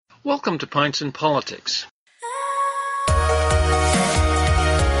Welcome to Pints and Politics.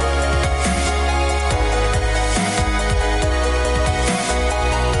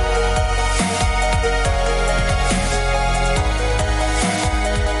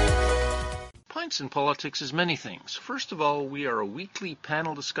 Pints and Politics is many things. First of all, we are a weekly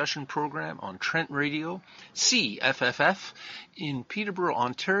panel discussion program on Trent Radio, CFFF, in Peterborough,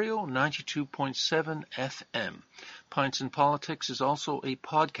 Ontario, 92.7 FM. Pints and Politics is also a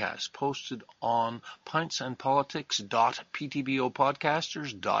podcast posted on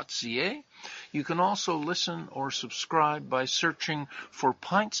pintsandpolitics.ptbopodcasters.ca. You can also listen or subscribe by searching for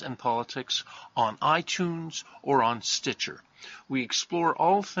Pints and Politics on iTunes or on Stitcher. We explore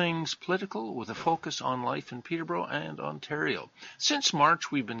all things political with a focus on life in Peterborough and Ontario. Since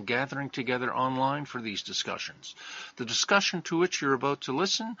March, we've been gathering together online for these discussions. The discussion to which you're about to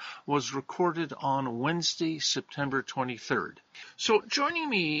listen was recorded on Wednesday, September 23rd. So joining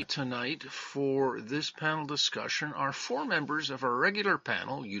me tonight for this panel discussion are four members of our regular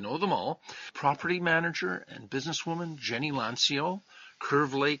panel, you know them all, property manager and businesswoman Jenny Lancio,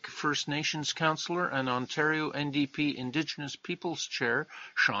 Curve Lake First Nations Councillor and Ontario NDP Indigenous Peoples Chair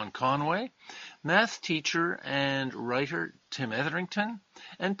Sean Conway, math teacher and writer Tim Etherington,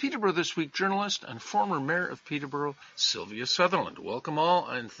 and Peterborough This Week journalist and former Mayor of Peterborough Sylvia Sutherland. Welcome all,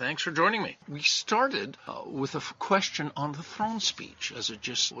 and thanks for joining me. We started with a question on the throne speech, as it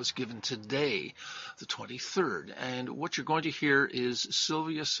just was given today, the 23rd. And what you're going to hear is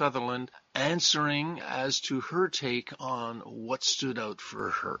Sylvia Sutherland answering as to her take on what stood out for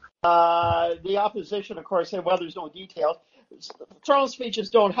her. The opposition, of course, said, well, there's no details. Throne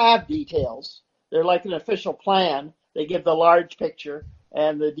speeches don't have details. They're like an official plan. They give the large picture,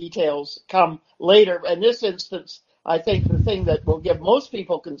 and the details come later. In this instance, I think the thing that will give most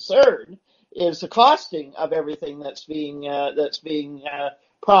people concern is the costing of everything that's being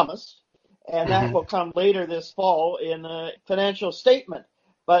promised, and that will come later this fall in a financial statement.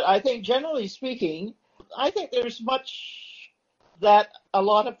 But I think, generally speaking, I think there's much that a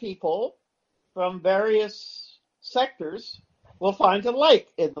lot of people from various sectors will find to like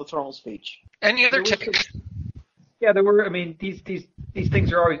in the throne speech. Any other takes? Yeah, there were. I mean, these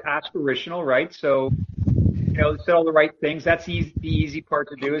things are always aspirational, right? So, said all the right things. That's the easy part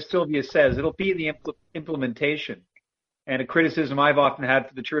to do. As Sylvia says, it'll be in the implementation. And a criticism I've often had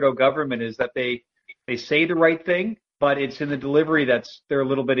for the Trudeau government is that they say the right thing, but it's in the delivery they're a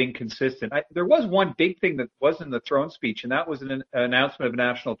little bit inconsistent. There was one big thing that was in the throne speech, and that was an announcement of a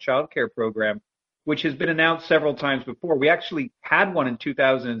national child care program, which has been announced several times before. We actually had one in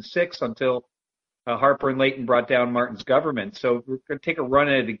 2006 until Harper and Layton brought down Martin's government. So we're going to take a run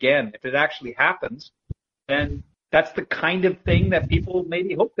at it again. If it actually happens, then that's the kind of thing that people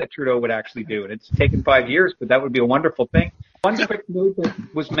maybe hope that Trudeau would actually do. And it's taken 5 years, but that would be a wonderful thing. One quick note that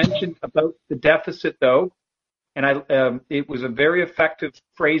was mentioned about the deficit, though, and it was a very effective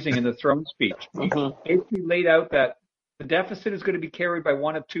phrasing in the throne speech. Basically laid out that the deficit is going to be carried by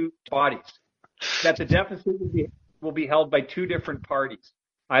one of two bodies, that the deficit will be held by two different parties.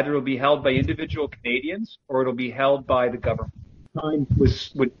 Either it'll be held by individual Canadians or it'll be held by the government.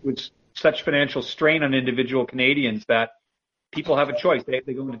 With such financial strain on individual Canadians that people have a choice. They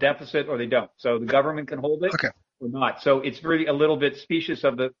go into deficit or they don't. So the government can hold it or not. So it's really a little bit specious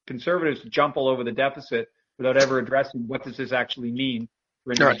of the Conservatives to jump all over the deficit without ever addressing what does this actually mean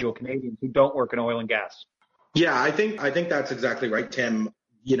for individual Canadians who don't work in oil and gas. Yeah, I think that's exactly right, Tim.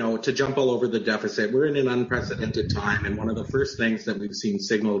 To jump all over the deficit, we're in an unprecedented time. And one of the first things that we've seen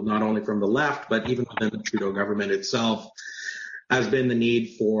signaled not only from the left, but even within the Trudeau government itself, has been the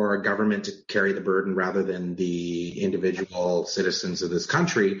need for government to carry the burden rather than the individual citizens of this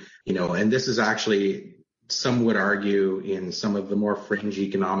country. And this is actually, some would argue, in some of the more fringe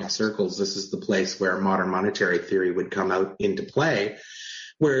economic circles, this is the place where modern monetary theory would come out into play,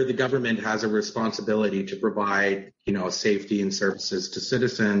 where the government has a responsibility to provide, safety and services to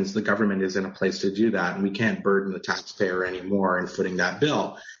citizens. The government is in a place to do that, and we can't burden the taxpayer anymore in footing that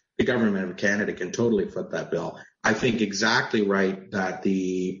bill. The government of Canada can totally foot that bill. I think exactly right that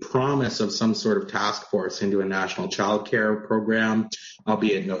the promise of some sort of task force into a national child care program,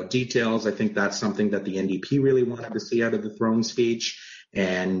 albeit no details, I think that's something that the NDP really wanted to see out of the throne speech,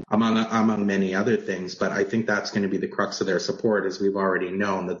 and among many other things. But I think that's going to be the crux of their support, as we've already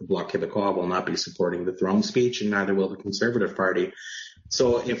known that the Bloc Québécois will not be supporting the throne speech, and neither will the Conservative Party.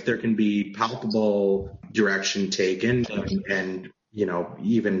 So if there can be palpable direction taken and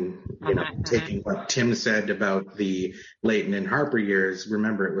taking what Tim said about the Layton and Harper years,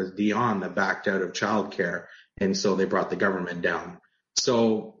 remember it was Dion that backed out of childcare, and so they brought the government down.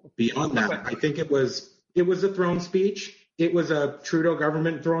 So beyond that, I think it was a throne speech. It was a Trudeau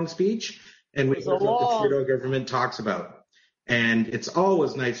government throne speech, and we know what the Trudeau government talks about. And it's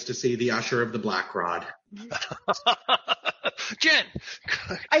always nice to see the usher of the black rod. Jen.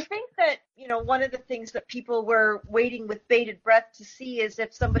 I think that, one of the things that people were waiting with bated breath to see is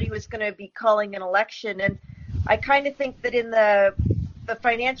if somebody was going to be calling an election. And I kind of think that in the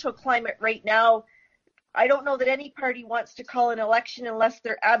financial climate right now, I don't know that any party wants to call an election unless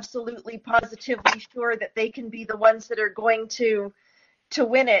they're absolutely positively sure that they can be the ones that are going to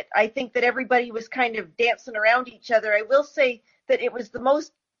win it. I think that everybody was kind of dancing around each other. I will say that it was the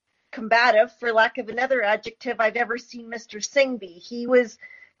most combative, for lack of another adjective, I've ever seen Mr. Singh be. He was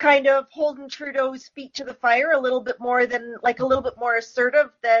kind of holding Trudeau's feet to the fire a little bit more assertive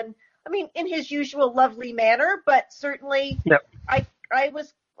than, in his usual lovely manner, but certainly yep.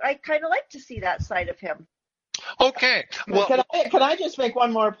 I kind of like to see that side of him. Okay. Well, can I just make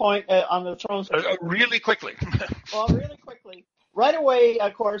one more point on the throne? Really quickly. Well, really quickly. Right away,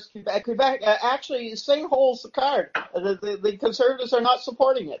 of course, Quebec actually Singh holds the card. The Conservatives are not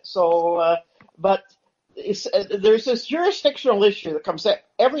supporting it. So, but there's this jurisdictional issue that comes up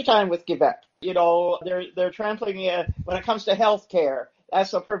every time with Quebec. They're trampling when it comes to health care.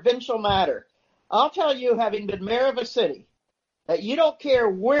 That's a provincial matter. I'll tell you, having been mayor of a city, that you don't care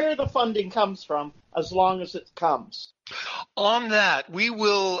where the funding comes from as long as it comes. On that, we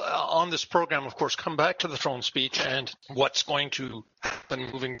will, on this program, of course, come back to the throne speech and what's going to happen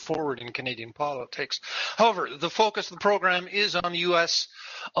moving forward in Canadian politics. However, the focus of the program is on the U.S.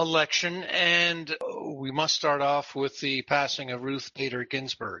 election, and we must start off with the passing of Ruth Bader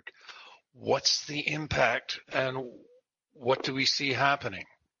Ginsburg. What's the impact, and what do we see happening?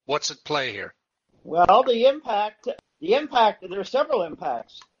 What's at play here? Well, the impact, there are several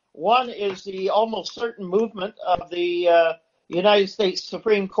impacts. One is the almost certain movement of the United States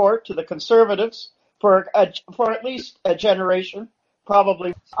Supreme Court to the Conservatives for at least a generation,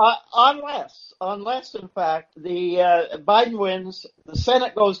 probably, unless in fact the Biden wins, the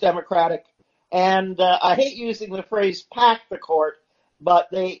Senate goes Democratic, and I hate using the phrase "pack the court," but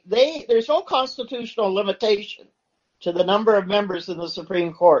there's no constitutional limitation to the number of members in the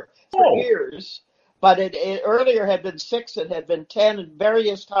Supreme Court for years. But it earlier had been 6, it had been 10 at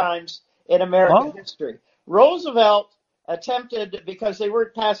various times in American history. Roosevelt attempted, because they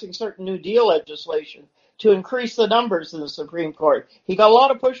weren't passing certain New Deal legislation, to increase the numbers in the Supreme Court. He got a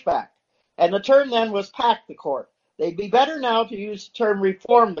lot of pushback. And the term then was pack the court. They'd be better now to use the term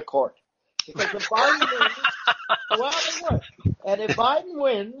reform the court. Because if Biden wins, they would. And if Biden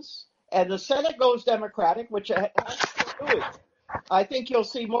wins and the Senate goes Democratic, which it has to do, I think you'll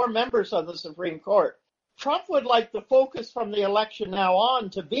see more members on the Supreme Court. Trump would like the focus from the election now on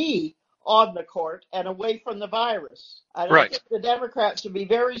to be on the court and away from the virus. And right. I think the Democrats should be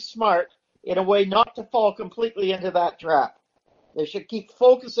very smart in a way not to fall completely into that trap. They should keep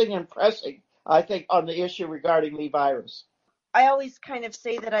focusing and pressing, I think, on the issue regarding the virus. I always kind of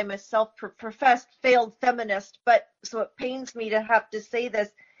say that I'm a self-professed failed feminist, but so it pains me to have to say this.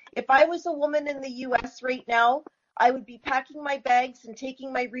 If I was a woman in the U.S. right now, I would be packing my bags and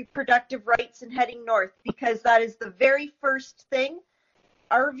taking my reproductive rights and heading north, because that is the very first thing.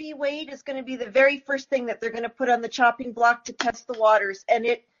 Roe v. Wade is going to be the very first thing that they're going to put on the chopping block to test the waters. And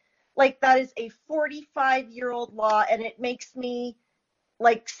that is a 45-year-old law, and it makes me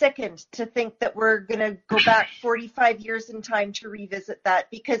sickened to think that we're going to go back 45 years in time to revisit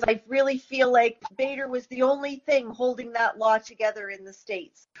that, because I really feel like Bader was the only thing holding that law together in the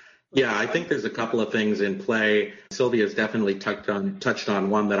States. Yeah, I think there's a couple of things in play. Sylvia's definitely touched on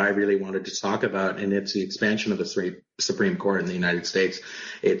one that I really wanted to talk about, and it's the expansion of the Supreme Court in the United States.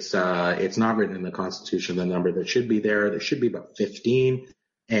 It's not written in the Constitution the number that should be there. There should be about 15.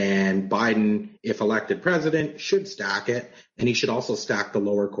 And Biden, if elected president, should stack it, and he should also stack the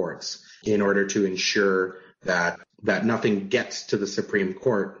lower courts in order to ensure that nothing gets to the Supreme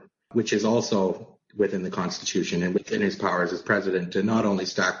Court, which is also within the Constitution and within his powers as president to not only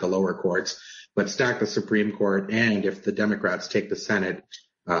stack the lower courts, but stack the Supreme Court, and if the Democrats take the Senate,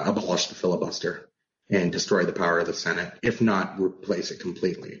 abolish the filibuster and destroy the power of the Senate, if not replace it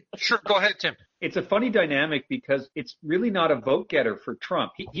completely. Sure, go ahead, Tim. It's a funny dynamic because it's really not a vote getter for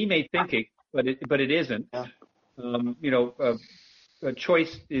Trump. He may think it, but it isn't. Yeah. A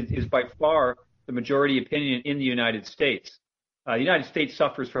choice is by far the majority opinion in the United States. The United States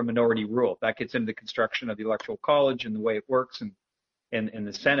suffers from minority rule. That gets into the construction of the Electoral College and the way it works and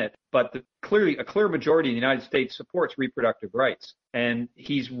the Senate. But clearly, a clear majority in the United States supports reproductive rights. And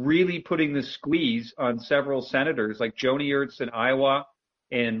he's really putting the squeeze on several senators like Joni Ernst in Iowa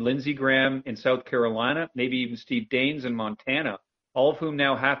and Lindsey Graham in South Carolina, maybe even Steve Daines in Montana, all of whom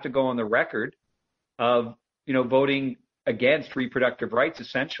now have to go on the record of, voting against reproductive rights,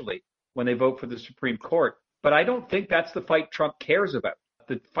 essentially, when they vote for the Supreme Court. But I don't think that's the fight Trump cares about.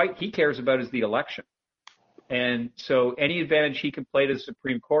 The fight he cares about is the election. And so any advantage he can play to the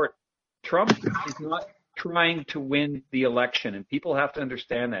Supreme Court, Trump is not trying to win the election. And people have to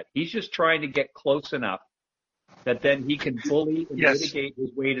understand that. He's just trying to get close enough that then he can bully and mitigate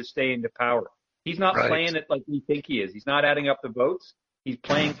his way to stay into power. He's not playing it like we think he is. He's not adding up the votes. He's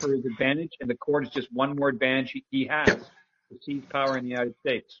playing for his advantage, and the court is just one more advantage he has to seize power in the United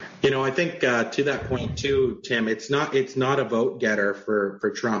States. I think to that point too, Tim, it's not a vote getter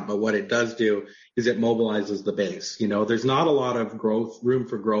for Trump, but what it does do is it mobilizes the base. There's not a lot of room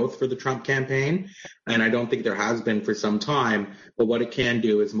for growth for the Trump campaign, and I don't think there has been for some time. But what it can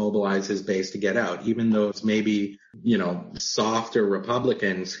do is mobilize his base to get out, even those maybe softer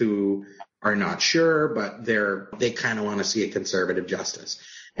Republicans who are not sure, but they kind of want to see a conservative justice,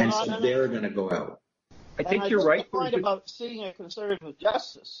 and so they're going to go out. I think you're right. The point about seeing a conservative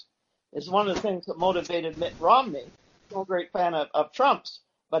justice is one of the things that motivated Mitt Romney. I'm a great fan of Trump's,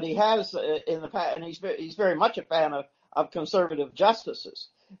 but he has in the past, and he's very much a fan of conservative justices.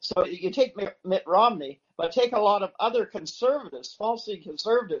 So you take Mitt Romney, but take a lot of other conservatives, falsely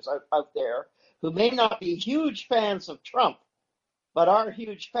conservatives out there, who may not be huge fans of Trump, but are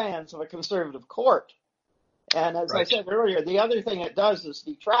huge fans of a conservative court. And as I said earlier, the other thing it does is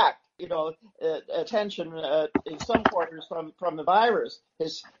detract, attention in some quarters from the virus,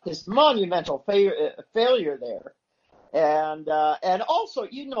 his monumental failure there. And also,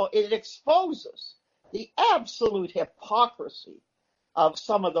 it exposes the absolute hypocrisy of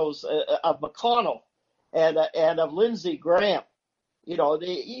some of those, of McConnell and of Lindsey Graham.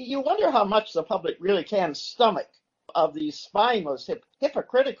 You wonder how much the public really can stomach of these spineless,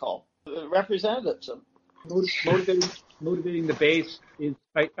 hypocritical representatives. Motivating the base is,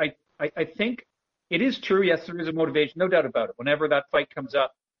 I think it is true. Yes, there is a motivation, no doubt about it, whenever that fight comes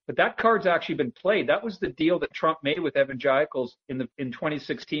up. But that card's actually been played. That was the deal that Trump made with evangelicals in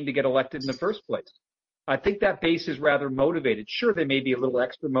 2016 to get elected in the first place. I think that base is rather motivated. Sure, they may be a little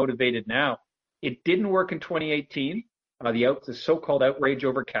extra motivated now. It didn't work in 2018. The so-called outrage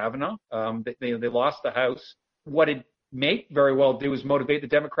over Kavanaugh. They lost the House. What it may very well do is motivate the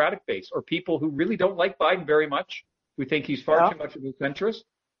Democratic base, or people who really don't like Biden very much, who think he's far too much of a centrist,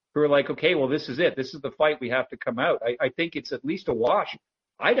 who are like, okay, well, this is it. This is the fight. We have to come out. I think it's at least a wash.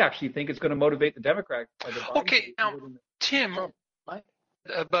 I'd actually think it's going to motivate the Democrats. Okay, now, Tim,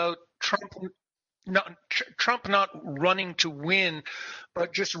 about Trump not running to win,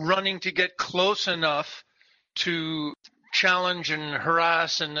 but just running to get close enough to challenge and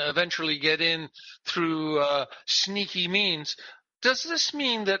harass and eventually get in through sneaky means. Does this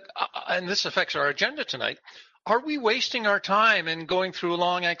mean that, and this affects our agenda tonight, are we wasting our time in going through a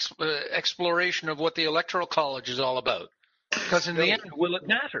long exploration of what the Electoral College is all about? Because in the end, will it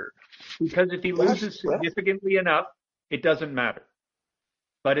matter? Because if he loses significantly enough, it doesn't matter.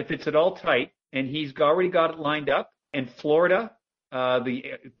 But if it's at all tight, and he's already got it lined up, and Florida,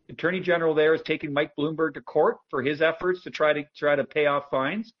 the Attorney General there is taking Mike Bloomberg to court for his efforts to try to pay off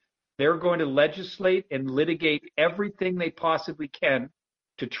fines. They're going to legislate and litigate everything they possibly can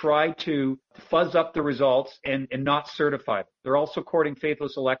to try to fuzz up the results and not certify them. They're also courting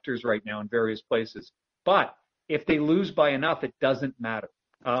faithless electors right now in various places. But if they lose by enough, it doesn't matter.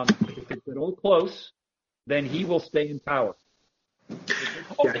 If it's at all close, then he will stay in power.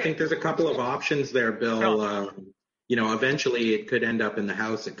 Yeah, I think there's a couple of options there, Bill. Eventually it could end up in the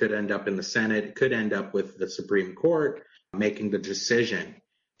House. It could end up in the Senate. It could end up with the Supreme Court making the decision.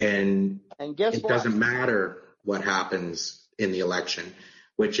 And guess it doesn't matter what happens in the election,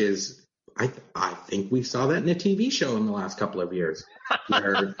 which is, I think we saw that in a TV show in the last couple of years.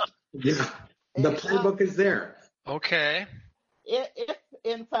 Where, the playbook is there. Okay.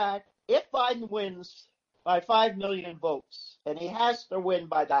 In fact, if Biden wins by 5 million votes, and he has to win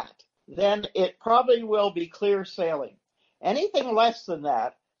by that, then it probably will be clear sailing. Anything less than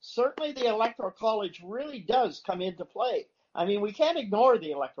that, certainly the Electoral College really does come into play. I mean, we can't ignore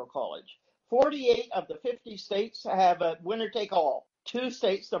the Electoral College. 48 of the 50 states have a winner-take-all. 2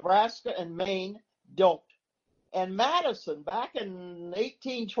 states, Nebraska and Maine, don't. And Madison, back in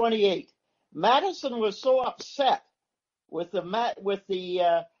 1828, Madison was so upset with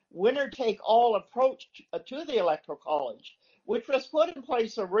the winner-take-all approach to the Electoral College, which was put in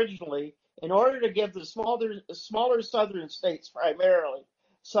place originally in order to give the smaller southern states primarily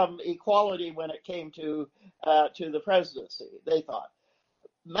some equality when it came to the presidency, they thought.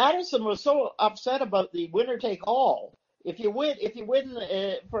 Madison was so upset about the winner-take-all. If you win,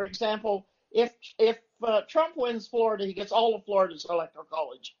 for example, if Trump wins Florida, he gets all of Florida's Electoral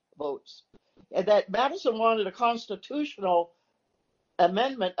College votes. that Madison wanted a constitutional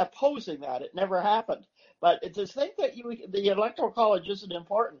amendment opposing that. It never happened. But to think that the Electoral College isn't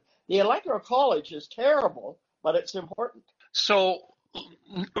important, the Electoral College is terrible, but it's important. So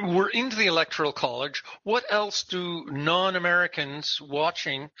we're into the Electoral College. What else do non-Americans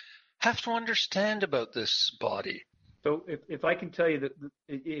watching have to understand about this body? So if I can tell you that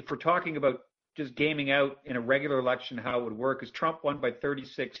if we're talking about just gaming out in a regular election, how it would work is Trump won by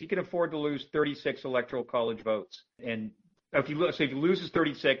 36. He can afford to lose 36 Electoral College votes. And if he loses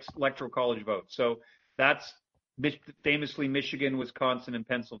 36 Electoral College votes, so that's famously Michigan, Wisconsin, and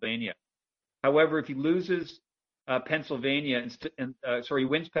Pennsylvania. However, if he loses Pennsylvania, he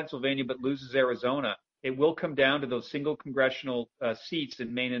wins Pennsylvania but loses Arizona, it will come down to those single congressional seats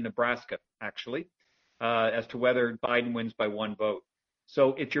in Maine and Nebraska, actually, as to whether Biden wins by one vote.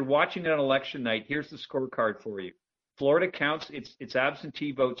 So if you're watching it on election night, here's the scorecard for you. Florida counts its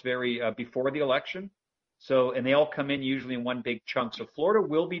absentee votes before the election. So, and they all come in usually in one big chunk. So Florida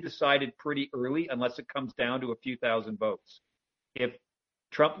will be decided pretty early unless it comes down to a few thousand votes. If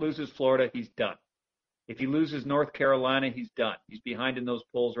Trump loses Florida, he's done. If he loses North Carolina, he's done. He's behind in those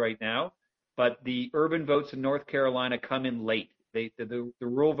polls right now. But the urban votes in North Carolina come in late. The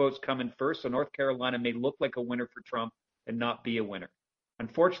rural votes come in first. So North Carolina may look like a winner for Trump and not be a winner.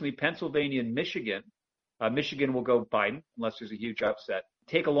 Unfortunately, Pennsylvania and Michigan will go Biden unless there's a huge upset.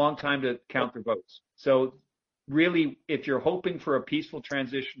 Take a long time to count their votes. So really, if you're hoping for a peaceful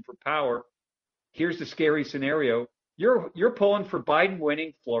transition for power, here's the scary scenario. You're pulling for Biden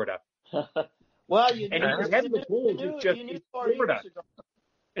winning Florida. Well, you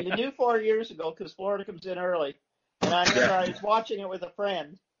knew 4 years ago because Florida comes in early. And I remember I was watching it with a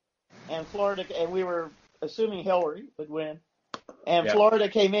friend, and we were assuming Hillary would win. And Florida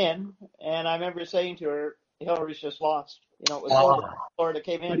came in, and I remember saying to her, Hillary's just lost. It was over. Florida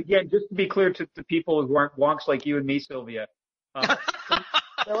came in. But again, just to be clear to the people who aren't wonks like you and me, Sylvia.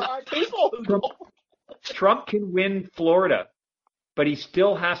 There are people who don't. Trump can win Florida, but he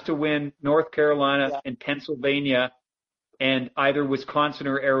still has to win North Carolina and Pennsylvania and either Wisconsin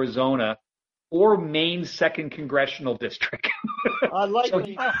or Arizona or Maine's 2nd congressional district.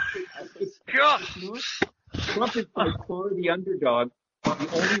 Unlikely. Trump is by far the underdog. The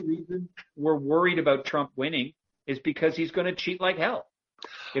only reason we're worried about Trump winning is because he's going to cheat like hell.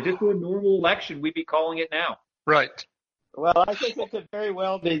 If this were a normal election, we'd be calling it now. Right. Well, I think it could very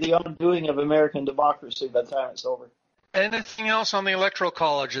well be the undoing of American democracy by the time it's over. Anything else on the Electoral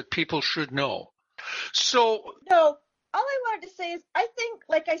College that people should know? So no. All I wanted to say is I think,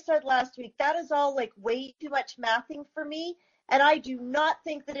 like I said last week, that is all like way too much mathing for me, and I do not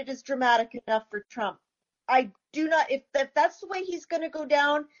think that it is dramatic enough for Trump. I do not. If that's the way he's going to go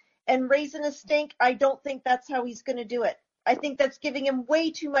down and raising a stink, I don't think that's how he's going to do it. I think that's giving him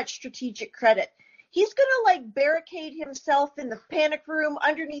way too much strategic credit. He's going to barricade himself in the panic room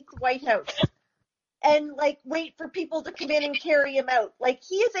underneath the White House and wait for people to come in and carry him out.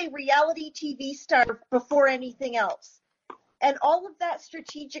 He is a reality TV star before anything else. And all of that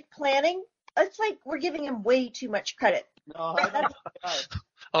strategic planning, it's we're giving him way too much credit. No,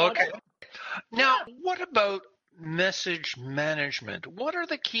 okay. Now, what about message management? What are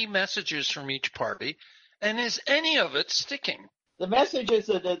the key messages from each party, and is any of it sticking? The message is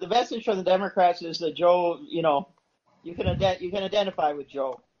the message from the Democrats is that Joe, you can identify with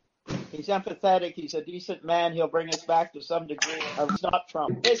Joe. He's empathetic. He's a decent man. He'll bring us back to some degree. He's not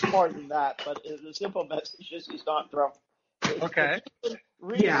Trump. It's more than that, but the simple message is he's not Trump. Okay.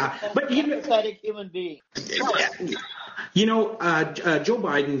 Really but empathetic human being. Joe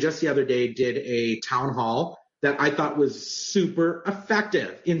Biden just the other day did a town hall that I thought was super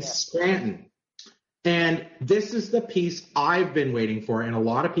effective in Scranton. And this is the piece I've been waiting for, and a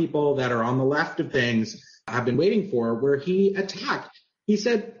lot of people that are on the left of things have been waiting for, where he attacked. He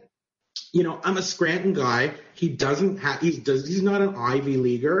said, I'm a Scranton guy. He's not an Ivy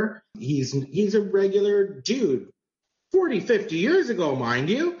Leaguer. He's a regular dude. 40, 50 years ago, mind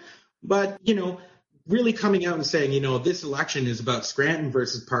you. But, really coming out and saying, this election is about Scranton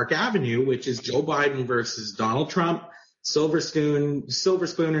versus Park Avenue, which is Joe Biden versus Donald Trump, silver spoon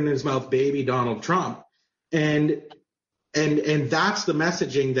in his mouth, baby Donald Trump. And that's the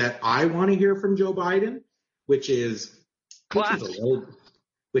messaging that I want to hear from Joe Biden, which is class,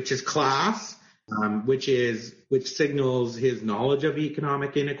 which signals his knowledge of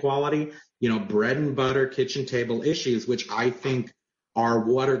economic inequality, bread and butter kitchen table issues, which I think are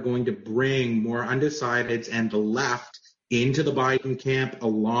what are going to bring more undecideds and the left into the Biden camp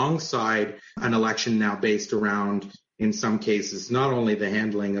alongside an election now based around, in some cases, not only the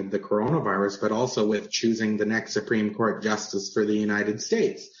handling of the coronavirus, but also with choosing the next Supreme Court justice for the United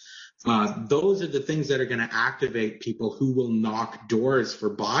States. Those are the things that are going to activate people who will knock doors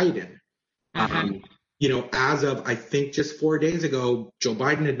for Biden. As of, I think, just 4 days ago, Joe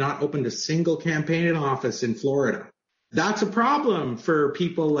Biden had not opened a single campaign office in Florida. That's a problem for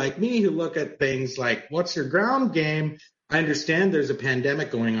people like me who look at things like, what's your ground game? I understand there's a pandemic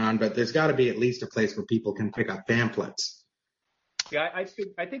going on, but there's got to be at least a place where people can pick up pamphlets. Yeah, I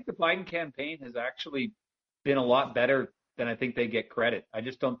think the Biden campaign has actually been a lot better than I think they get credit. I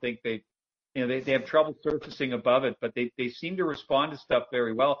just don't think they have trouble surfacing above it, but they seem to respond to stuff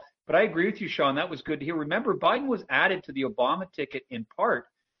very well. But I agree with you, Sean. That was good to hear. Remember, Biden was added to the Obama ticket in part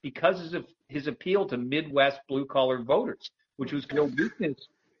because of his appeal to Midwest blue-collar voters, which was no weakness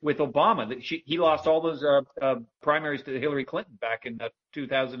with Obama. That he lost all those primaries to Hillary Clinton back in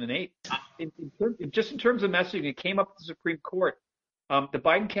 2008. Just in terms of messaging, it came up to the Supreme Court. The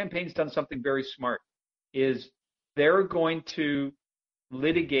Biden campaign's done something very smart. Is they're going to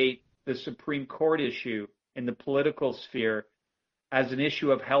litigate the Supreme Court issue in the political sphere as an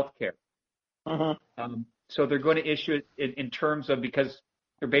issue of health care. So they're going to issue it in terms of, because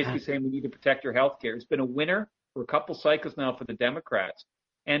they're basically saying we need to protect your health care. It's been a winner for a couple cycles now for the Democrats.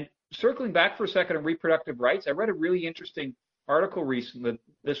 And circling back for a second on reproductive rights, I read a really interesting article recently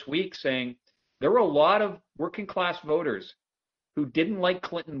this week saying there were a lot of working class voters who didn't like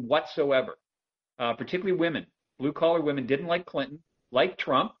Clinton whatsoever, particularly women. Blue collar women didn't like Clinton, like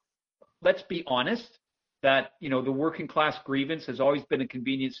Trump. Let's be honest that, the working class grievance has always been a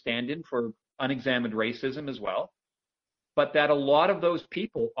convenient stand-in for unexamined racism as well. But that a lot of those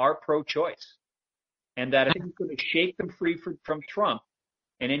people are pro-choice, and that if it's going to shake them free from Trump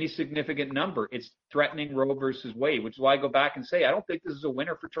in any significant number, it's threatening Roe versus Wade, which is why I go back and say I don't think this is a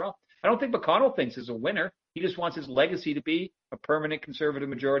winner for Trump. I don't think McConnell thinks it's a winner. He just wants his legacy to be a permanent conservative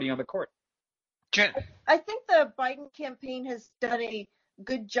majority on the court. Jen. I think the Biden campaign has done a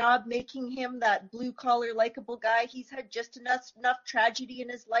good job making him that blue-collar, likable guy. He's had just enough tragedy in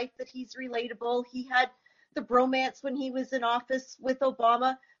his life that he's relatable. He had the bromance when he was in office with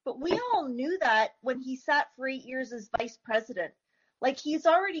Obama, but we all knew that when he sat for 8 years as vice president. Like, he's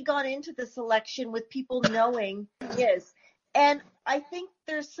already gone into this election with people knowing he is. And I think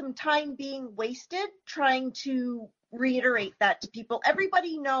there's some time being wasted trying to reiterate that to people.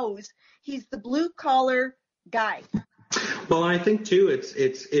 Everybody knows he's the blue-collar guy. Well, I think too,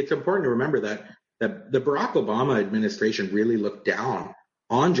 it's important to remember that the Barack Obama administration really looked down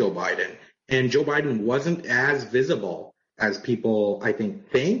on Joe Biden, and Joe Biden wasn't as visible as people, I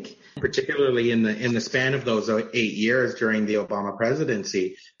think, particularly in the span of those 8 years during the Obama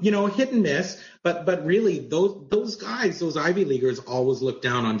presidency. Hit and miss, but really those guys, those Ivy Leaguers, always looked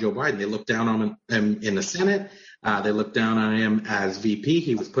down on Joe Biden. They looked down on him in the Senate. They looked down on him as VP.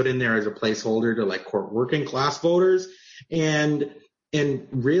 He was put in there as a placeholder to court working class voters. And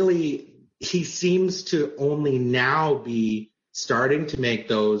really, he seems to only now be starting to make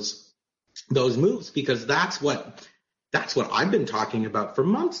those moves, because that's what I've been talking about for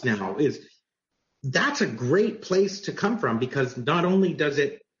months now. Is that's a great place to come from, because not only does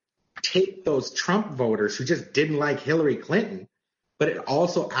it take those Trump voters who just didn't like Hillary Clinton, but it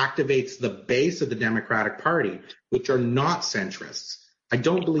also activates the base of the Democratic Party, which are not centrists. I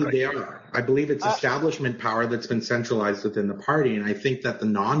don't believe they are. I believe it's establishment power that's been centralized within the party. And I think that the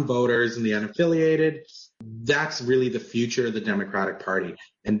non-voters and the unaffiliated, that's really the future of the Democratic Party.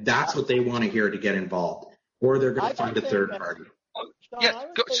 And that's what they want to hear to get involved. Or they're going to find a third party. Sean,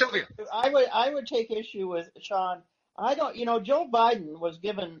 go, Sylvia. I would take issue with Sean. Joe Biden was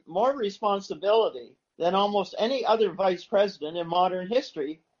given more responsibility than almost any other vice president in modern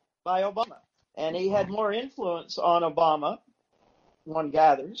history by Obama. And he had more influence on Obama, one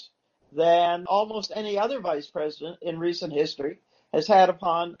gathers, than almost any other vice president in recent history has had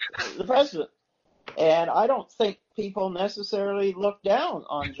upon the president. And I don't think people necessarily look down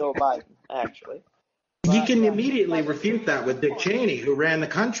on Joe Biden, actually. You can immediately refute that with Dick Cheney, who ran the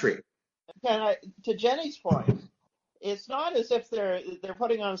country. To Jenny's point, it's not as if they're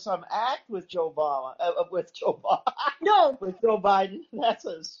putting on some act with Joe Biden. That's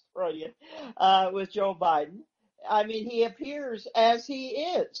as brilliant. With Joe Biden. I mean, he appears as he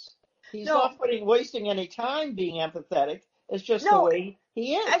is. He's not wasting any time being empathetic. It's just the way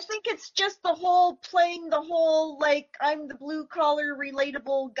he is. I think it's just playing the whole, I'm the blue collar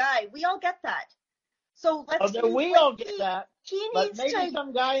relatable guy. We all get that. So let's all get that. He but needs maybe to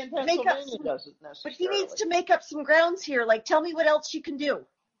some guy in Pennsylvania doesn't necessarily. But he needs to make up some grounds here. Tell me what else you can do.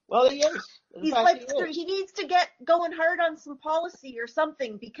 Well, he is. He needs to get going hard on some policy or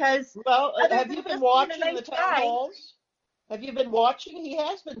something, because. Well, have you been watching the town halls? Have you been watching? He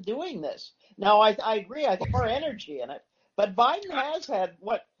has been doing this. Now, I agree. I think more energy in it. But Biden has had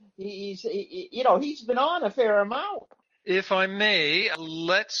he's been on a fair amount. If I may,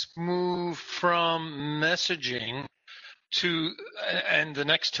 let's move from messaging to, and the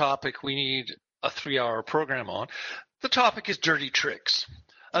next topic we need a 3-hour program on. The topic is dirty tricks.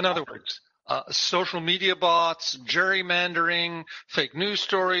 In other words, social media bots, gerrymandering, fake news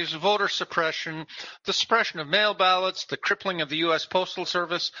stories, voter suppression, the suppression of mail ballots, the crippling of the U.S. Postal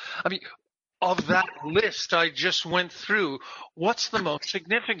Service. I mean, of that list I just went through, what's the most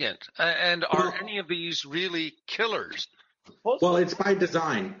significant? And are any of these really killers? Well, it's by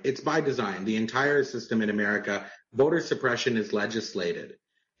design. It's by design. The entire system in America, voter suppression is legislated.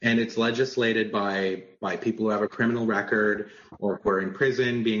 And it's legislated by people who have a criminal record or who are in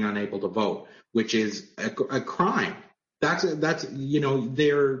prison being unable to vote, which is a crime. That's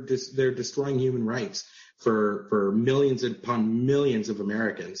they're destroying human rights for millions upon millions of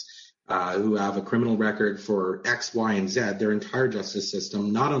Americans who have a criminal record for X, Y, and Z. Their entire justice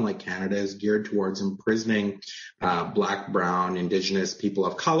system, not unlike Canada, is geared towards imprisoning Black, Brown, Indigenous people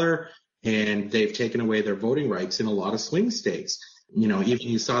of color, and they've taken away their voting rights in a lot of swing states. Even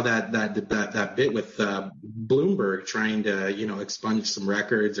you saw that bit with Bloomberg trying to expunge some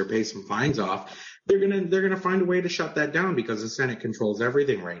records or pay some fines off. They're gonna find a way to shut that down because the Senate controls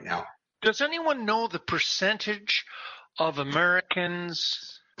everything right now. Does anyone know the percentage of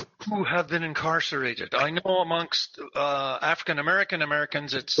Americans who have been incarcerated? I know amongst African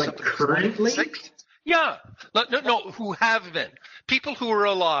Americans, it's like currently. 6. Yeah, no, who have been. People who are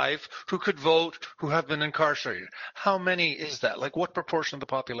alive, who could vote, who have been incarcerated. How many is that? Like, what proportion of the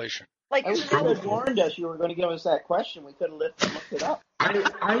population? Like, I should have warned us you were going to give us that question. We could have looked it up.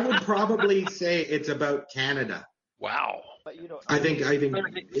 I would probably say it's about Canada. Wow. But I think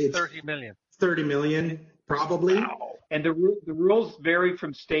it's 30 million. 30 million, probably. Wow. And the rules vary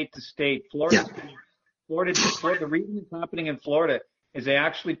from state to state. Florida, the reason it's happening in Florida is they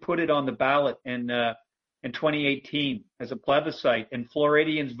actually put it on the ballot in 2018 as a plebiscite, and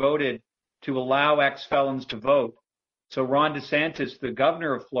Floridians voted to allow ex-felons to vote. So Ron DeSantis, the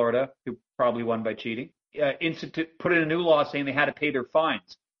governor of Florida, who probably won by cheating, put in a new law saying they had to pay their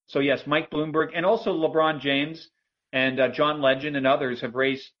fines. So yes, Mike Bloomberg and also LeBron James and John Legend and others have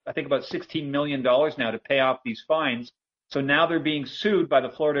raised, I think, about $16 million now to pay off these fines. So now they're being sued by the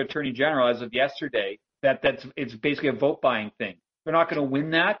Florida Attorney General as of yesterday. It's basically a vote buying thing. They're not going to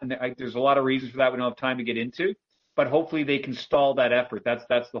win that, and there's a lot of reasons for that we don't have time to get into. But hopefully they can stall that effort.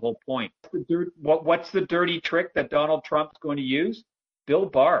 That's the whole point. What's the dirty trick that Donald Trump's going to use? Bill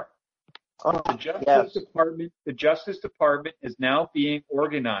Barr. The Justice Department is now being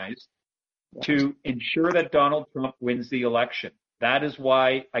organized to ensure that Donald Trump wins the election. That is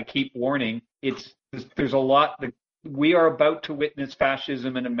why I keep warning. There's a lot. We are about to witness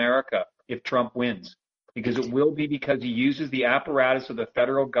fascism in America if Trump wins, because it will be because he uses the apparatus of the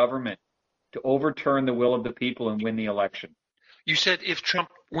federal government to overturn the will of the people and win the election. You said if Trump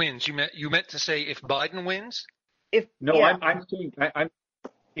wins. You meant to say if Biden wins? I'm saying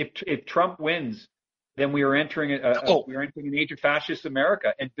if Trump wins, then we are entering an age of fascist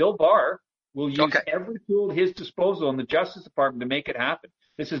America, and Bill Barr will use every tool at his disposal in the Justice Department to make it happen.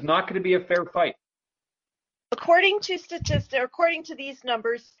 This is not going to be a fair fight. According to these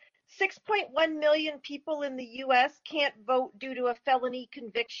numbers, 6.1 million people in the U.S. can't vote due to a felony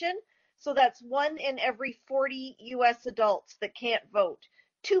conviction. So that's 1 in every 40 U.S. adults that can't vote.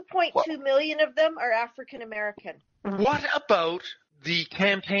 2.2 million of them are African American. What about the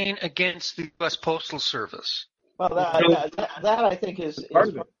campaign against the U.S. Postal Service? Well, that I think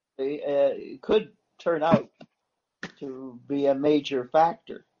could turn out to be a major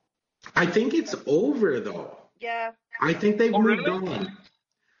factor. I think it's over, though. Yeah. I think they've moved on.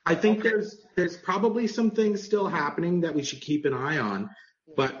 I think there's probably some things still happening that we should keep an eye on,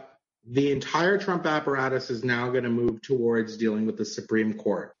 but the entire Trump apparatus is now going to move towards dealing with the Supreme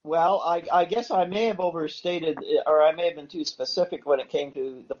Court. Well, I guess I may have overstated, or I may have been too specific when it came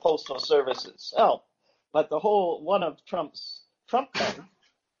to the Postal Service itself. But the whole one of Trump's Trump card, if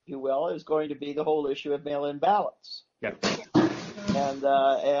you will, is going to be the whole issue of mail-in ballots. Yeah.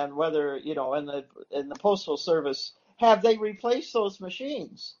 And whether in the Postal Service, have they replaced those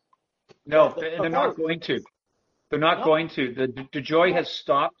machines? No, they're not going to. They're not going to. The DeJoy has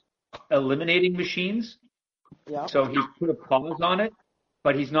stopped eliminating machines. Yeah. So he's put a pause on it,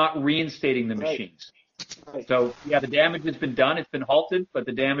 but he's not reinstating the machines. Right. So the damage has been done. It's been halted, but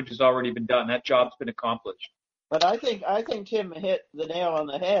the damage has already been done. That job's been accomplished. But I think Tim hit the nail on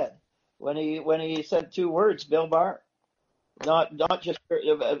the head when he said 2 words, Bill Barr. Not just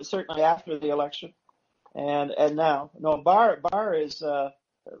certainly after the election, and now. No, Barr is a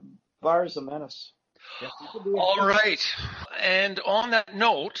menace. Yes, we can do it. All right. And on that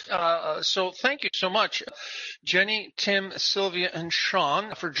note, so thank you so much, Jenny, Tim, Sylvia, and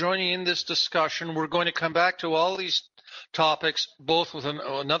Sean, for joining in this discussion. We're going to come back to all these topics, both with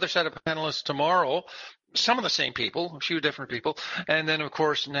another set of panelists tomorrow. Some of the same people, a few different people. And then, of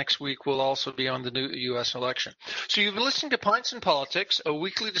course, next week we'll also be on the new U.S. election. So you've been listening to Pints and Politics, a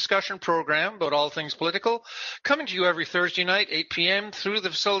weekly discussion program about all things political, coming to you every Thursday night, 8 p.m. through the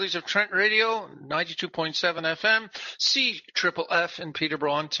facilities of Trent Radio, 92.7 FM, CFFF in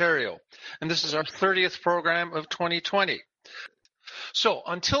Peterborough, Ontario. And this is our 30th program of 2020. So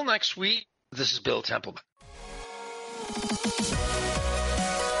until next week, this is Bill Templeman.